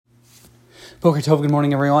Boker Tov, good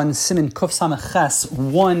morning everyone. Siman Kuf Samach Ches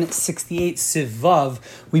 168 Sivav.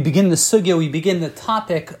 We begin the sugya, we begin the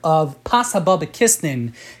topic of Pas Haba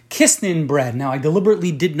B'Kisnin, Kisnin bread. Now I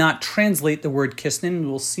deliberately did not translate the word Kisnin.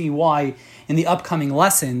 We'll see why in the upcoming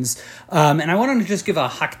lessons. And I wanted to just give a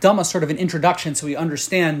hakdama, sort of an introduction, so we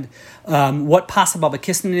understand what Pas Haba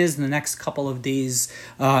B'Kisnin is in the next couple of days'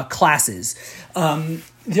 classes.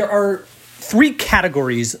 There are three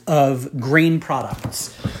categories of grain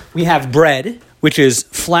products. We have bread, which is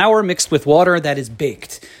flour mixed with water that is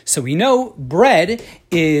baked. So we know bread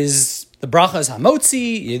is, the bracha is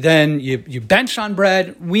hamotzi, then you bench on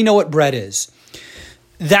bread. We know what bread is.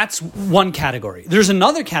 That's one category. There's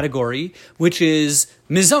another category, which is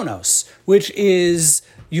mizonos, which is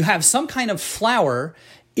you have some kind of flour.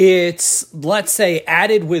 It's, let's say,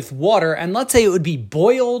 added with water, and let's say it would be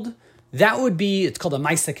boiled. That would be, it's called a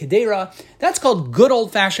maisa kedera. That's called good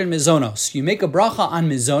old-fashioned mizonos. You make a bracha on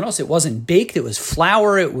mizonos. It wasn't baked. It was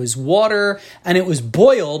flour. It was water. And it was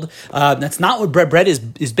boiled. That's not what bread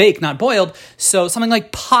is baked, not boiled. So something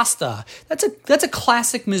like pasta. That's a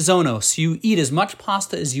classic mizonos. You eat as much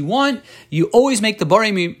pasta as you want. You always make the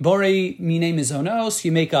borei mine mizonos.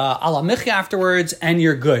 You make a ala michya afterwards, and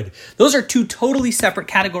you're good. Those are two totally separate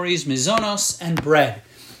categories, mizonos and bread.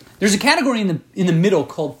 There's a category in the middle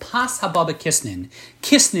called Pas Haba B'Kisnin,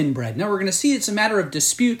 Kisnin bread. Now we're going to see it's a matter of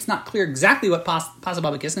dispute. It's not clear exactly what Pas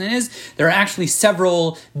Haba B'Kisnin is. There are actually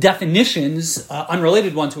several definitions,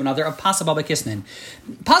 unrelated one to another, of Pas Haba B'Kisnin.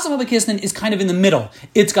 Pas Haba B'Kisnin is kind of in the middle.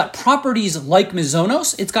 It's got properties like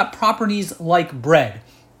mizonos. It's got properties like bread.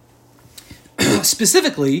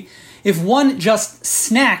 Specifically, if one just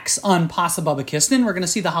snacks on Pas Haba B'Kisnin, we're going to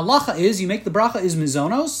see the halacha is you make the bracha is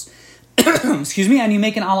mizonos, and you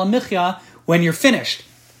make an ala michya when you're finished.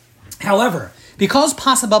 However, because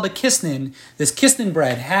Pas Haba B'Kisnin, this Kisnin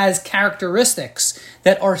bread, has characteristics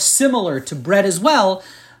that are similar to bread as well,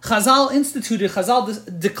 Chazal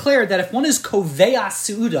declared that if one is koveya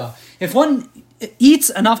seuda, if one eats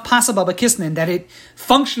enough Pas Haba B'Kisnin that it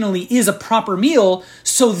functionally is a proper meal,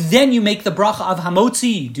 so then you make the bracha of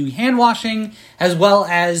hamotzi, you do hand washing, as well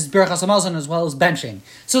as berachas hamazon, as well as benching.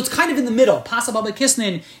 So it's kind of in the middle. Pas Haba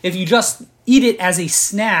B'Kisnin, if you just eat it as a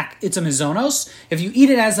snack, it's a mizonos. If you eat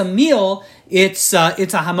it as a meal, it's a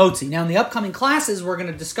hamotzi. Now in the upcoming classes, we're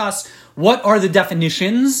going to discuss what are the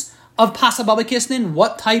definitions of Pas Haba B'Kisnin,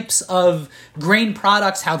 what types of grain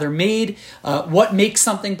products, how they're made, what makes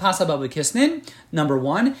something Pas Haba B'Kisnin, number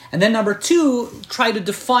one. And then number two, try to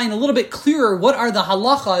define a little bit clearer what are the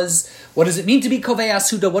halachas, what does it mean to be koveya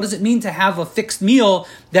seuda, what does it mean to have a fixed meal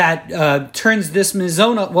that turns this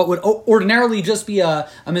mizonos, what would ordinarily just be a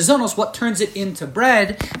mizonos, what turns it into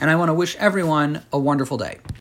bread. And I want to wish everyone a wonderful day.